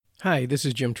Hi, this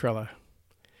is G Trela.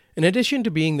 In addition to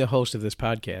being the host of this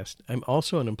podcast, I'm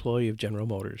also an employee of General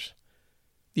Motors.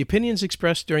 The opinions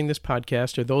expressed during this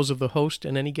podcast are those of the host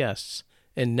and any guests,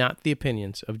 and not the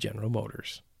opinions of General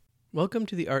Motors. Welcome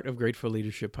to the Art of Grateful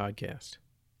Leadership podcast.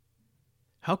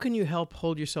 How can you help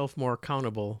hold yourself more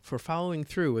accountable for following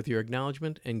through with your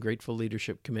acknowledgement and grateful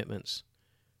leadership commitments?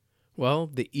 Well,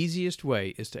 the easiest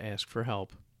way is to ask for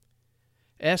help.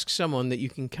 Ask someone that you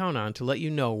can count on to let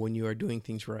you know when you are doing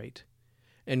things right,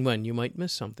 and when you might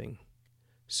miss something.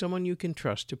 Someone you can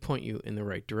trust to point you in the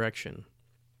right direction.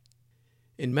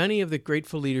 In many of the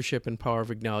Grateful Leadership and Power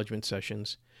of Acknowledgement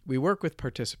sessions, we work with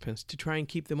participants to try and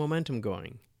keep the momentum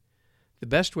going. The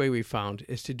best way we've found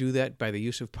is to do that by the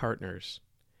use of partners.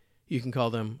 You can call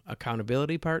them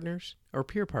accountability partners or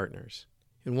peer partners.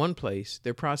 In one place,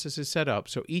 their process is set up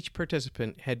so each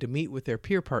participant had to meet with their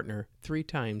peer partner 3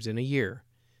 times in a year.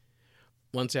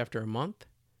 Once after a month,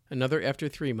 another after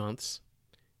 3 months,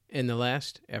 and the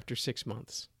last after 6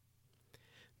 months.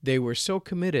 They were so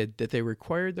committed that they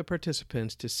required the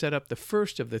participants to set up the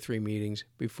first of the 3 meetings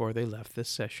before they left the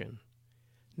session.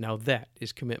 Now that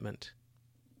is commitment.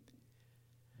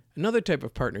 Another type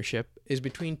of partnership is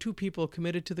between 2 people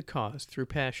committed to the cause through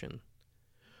passion.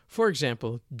 For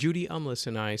example, Judith W Umlas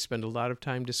and I spend a lot of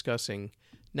time discussing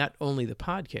not only the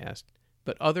podcast,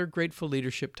 but other grateful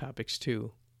leadership topics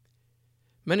too.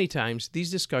 Many times, these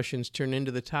discussions turn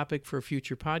into the topic for a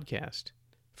future podcast.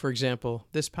 For example,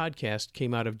 this podcast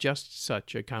came out of just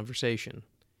such a conversation.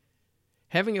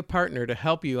 Having a partner to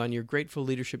help you on your grateful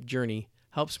leadership journey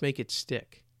helps make it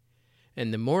stick.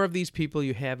 And the more of these people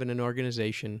you have in an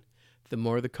organization, the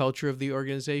more the culture of the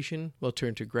organization will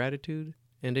turn to gratitude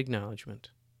and acknowledgement.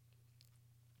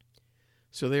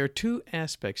 So there are 2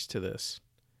 aspects to this,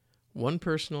 one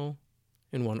personal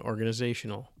and one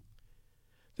organizational.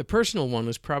 The personal one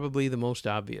is probably the most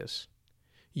obvious.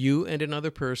 You and another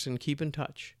person keep in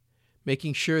touch,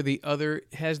 making sure the other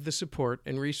has the support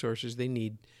and resources they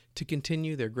need to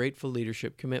continue their grateful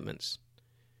leadership commitments.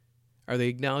 Are they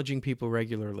acknowledging people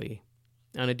regularly,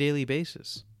 on a daily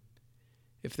basis?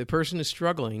 If the person is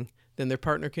struggling, then their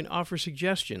partner can offer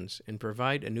suggestions and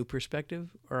provide a new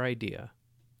perspective or idea.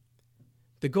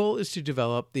 The goal is to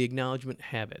develop the acknowledgement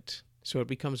habit so it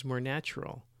becomes more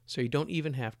natural, so you don't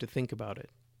even have to think about it.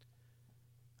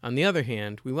 On the other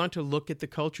hand, we want to look at the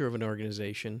culture of an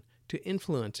organization to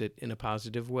influence it in a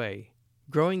positive way,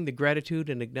 growing the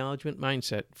gratitude and acknowledgement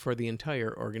mindset for the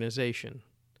entire organization.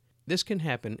 This can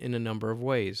happen in a number of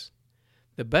ways.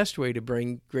 The best way to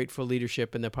bring grateful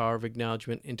leadership and the power of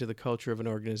acknowledgement into the culture of an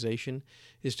organization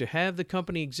is to have the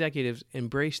company executives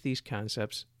embrace these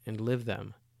concepts and live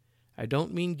them. I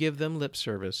don't mean give them lip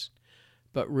service,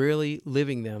 but really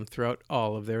living them throughout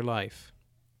all of their life.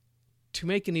 To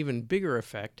make an even bigger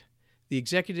effect, the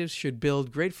executives should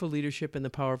build grateful leadership and the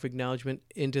power of acknowledgement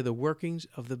into the workings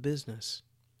of the business.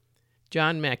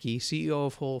 John Mackey, CEO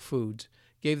of Whole Foods,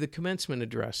 gave the commencement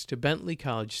address to Bentley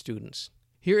College students.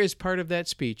 Here is part of that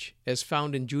speech as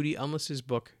found in Judith W Umlas'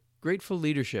 book, Grateful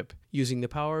Leadership, Using the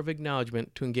Power of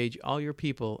Acknowledgement to Engage All Your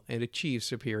People and Achieve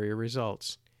Superior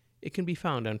Results. It can be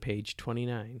found on page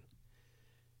 29.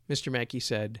 Mr. Mackey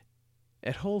said,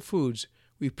 "At Whole Foods,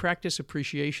 we practice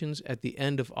appreciations at the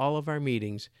end of all of our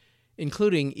meetings,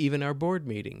 including even our board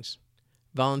meetings,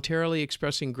 voluntarily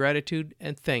expressing gratitude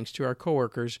and thanks to our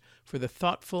coworkers for the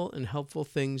thoughtful and helpful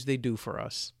things they do for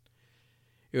us.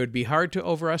 It would be hard to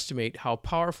overestimate how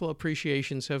powerful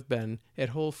appreciations have been at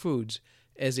Whole Foods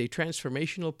as a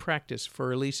transformational practice for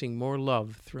releasing more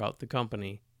love throughout the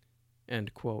company."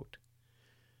 End quote.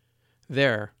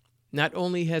 There, not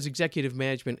only has executive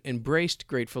management embraced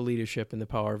grateful leadership and the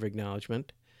power of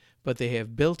acknowledgement, but they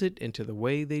have built it into the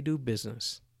way they do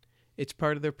business. It's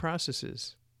part of their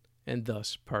processes, and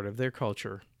thus part of their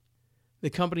culture. The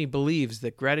company believes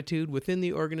that gratitude within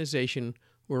the organization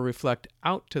will reflect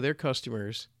out to their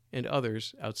customers and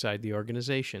others outside the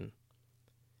organization.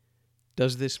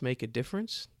 Does this make a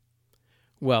difference?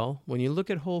 Well, when you look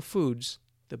at Whole Foods,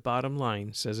 the bottom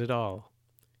line says it all.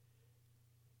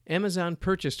 Amazon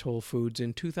purchased Whole Foods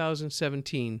in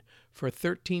 2017 for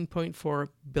 $13.4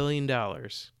 billion.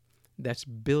 That's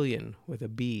billion with a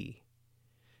B.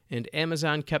 And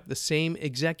Amazon kept the same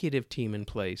executive team in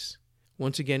place,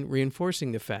 once again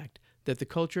reinforcing the fact that the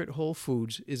culture at Whole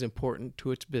Foods is important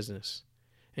to its business,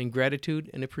 and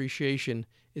gratitude and appreciation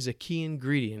is a key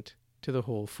ingredient to the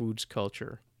Whole Foods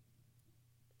culture.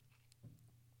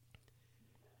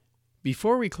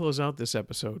 Before we close out this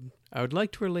episode, I would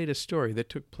like to relate a story that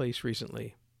took place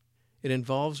recently. It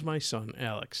involves my son,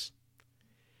 Alex.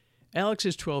 Alex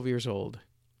is 12 years old.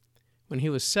 When he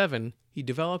was 7, he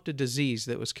developed a disease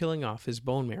that was killing off his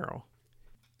bone marrow.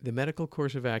 The medical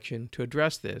course of action to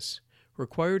address this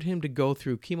required him to go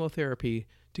through chemotherapy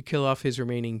to kill off his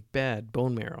remaining bad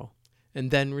bone marrow,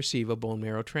 and then receive a bone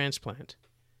marrow transplant.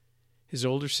 His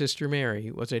older sister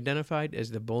Mary was identified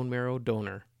as the bone marrow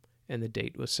donor, and the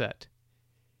date was set.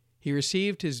 He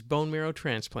received his bone marrow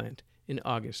transplant in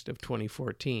August of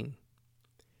 2014.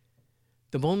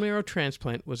 The bone marrow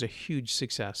transplant was a huge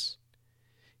success.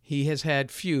 He has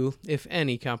had few, if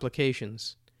any,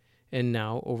 complications, and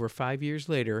now, over 5 years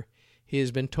later, he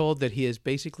has been told that he is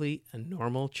basically a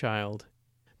normal child.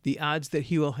 The odds that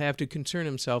he will have to concern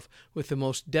himself with the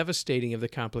most devastating of the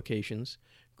complications,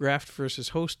 graft versus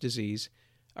host disease,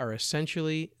 are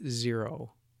essentially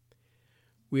zero.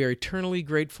 We are eternally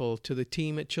grateful to the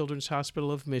team at Children's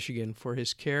Hospital of Michigan for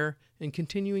his care and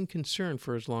continuing concern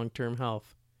for his long-term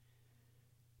health.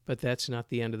 But that's not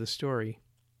the end of the story.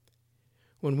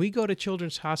 When we go to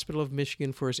Children's Hospital of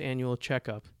Michigan for his annual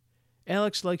checkup,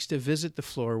 Alex likes to visit the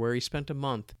floor where he spent a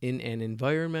month in an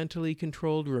environmentally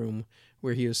controlled room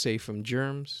where he was safe from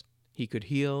germs, he could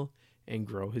heal, and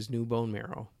grow his new bone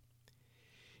marrow.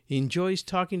 He enjoys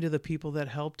talking to the people that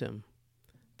helped him,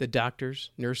 the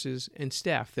doctors, nurses, and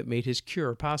staff that made his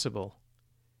cure possible.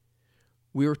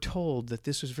 We were told that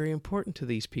this was very important to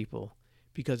these people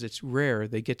because it's rare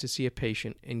they get to see a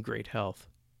patient in great health.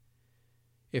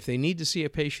 If they need to see a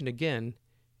patient again,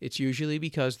 it's usually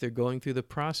because they're going through the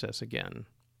process again,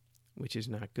 which is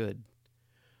not good.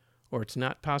 Or it's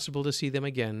not possible to see them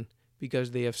again because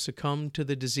they have succumbed to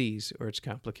the disease or its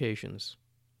complications.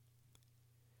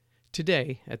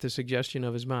 Today, at the suggestion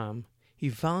of his mom, he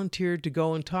volunteered to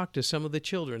go and talk to some of the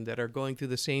children that are going through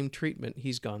the same treatment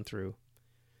he's gone through.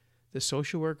 The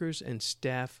social workers and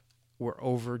staff were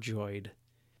overjoyed,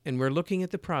 and we're looking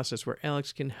at the process where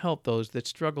Alex can help those that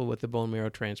struggle with the bone marrow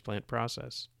transplant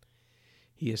process.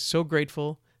 He is so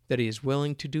grateful that he is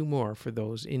willing to do more for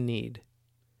those in need.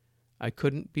 I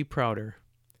couldn't be prouder.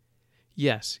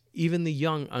 Yes, even the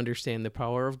young understand the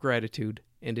power of gratitude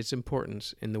and its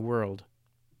importance in the world.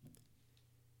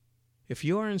 If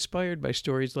you are inspired by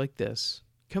stories like this,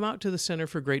 come out to the Center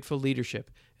for Grateful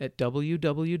Leadership at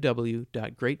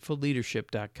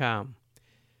www.gratefulleadership.com.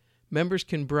 Members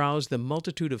can browse the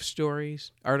multitude of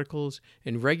stories, articles,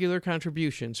 and regular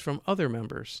contributions from other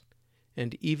members,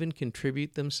 and even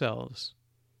contribute themselves.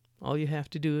 All you have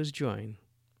to do is join.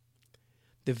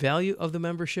 The value of the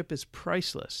membership is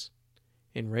priceless,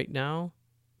 and right now,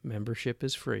 membership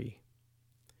is free.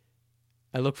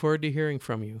 I look forward to hearing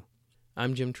from you.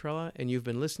 I'm G Trela, and you've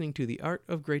been listening to the Art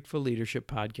of Grateful Leadership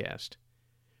podcast.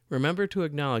 Remember to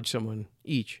acknowledge someone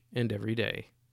each and every day.